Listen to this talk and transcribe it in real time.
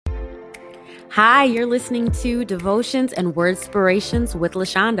Hi, you're listening to Devotions and Wordspirations with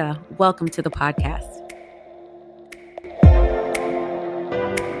LaShonda. Welcome to the podcast.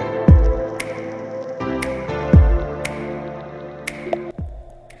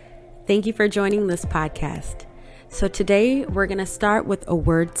 Thank you for joining this podcast. So today we're going to start with a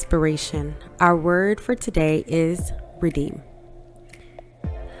wordspiration. Our word for today is redeem.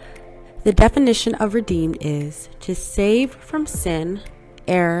 The definition of redeemed is to save from sin,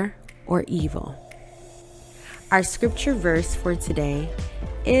 error, or evil. Our scripture verse for today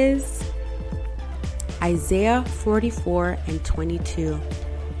is Isaiah 44:22,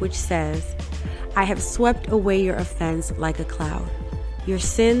 which says, I have swept away your offense like a cloud, your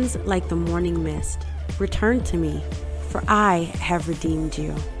sins like the morning mist. Return to me, for I have redeemed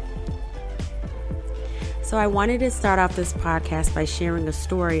you. So I wanted to start off this podcast by sharing a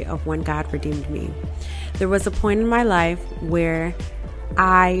story of when God redeemed me. There was a point in my life where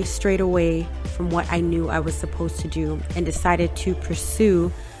I strayed away from what I knew I was supposed to do and decided to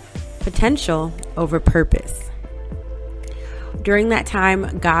pursue potential over purpose. During that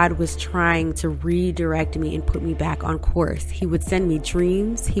time, God was trying to redirect me and put me back on course. He would send me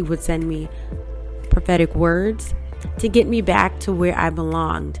dreams. He would send me prophetic words to get me back to where I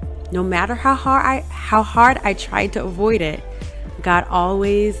belonged. No matter how hard I tried to avoid it, God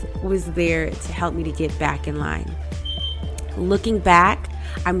always was there to help me to get back in line. Looking back,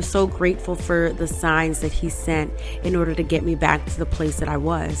 I'm so grateful for the signs that he sent in order to get me back to the place that I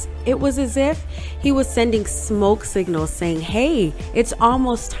was. It was as if he was sending smoke signals saying, hey, it's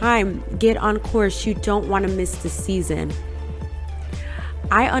almost time. Get on course. You don't want to miss the season.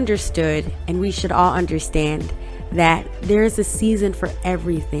 I understood, and we should all understand, that there is a season for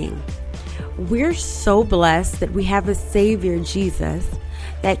everything. We're so blessed that we have a Savior, Jesus,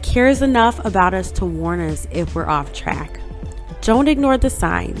 that cares enough about us to warn us if we're off track. Don't ignore the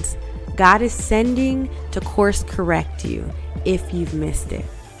signs. God is sending to course correct you if you've missed it.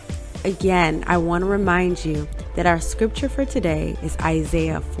 Again, I want to remind you that our scripture for today is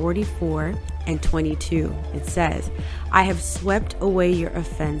Isaiah 44:22. It says, I have swept away your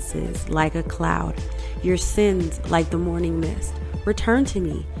offenses like a cloud, your sins like the morning mist. Return to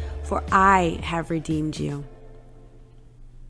me, for I have redeemed you.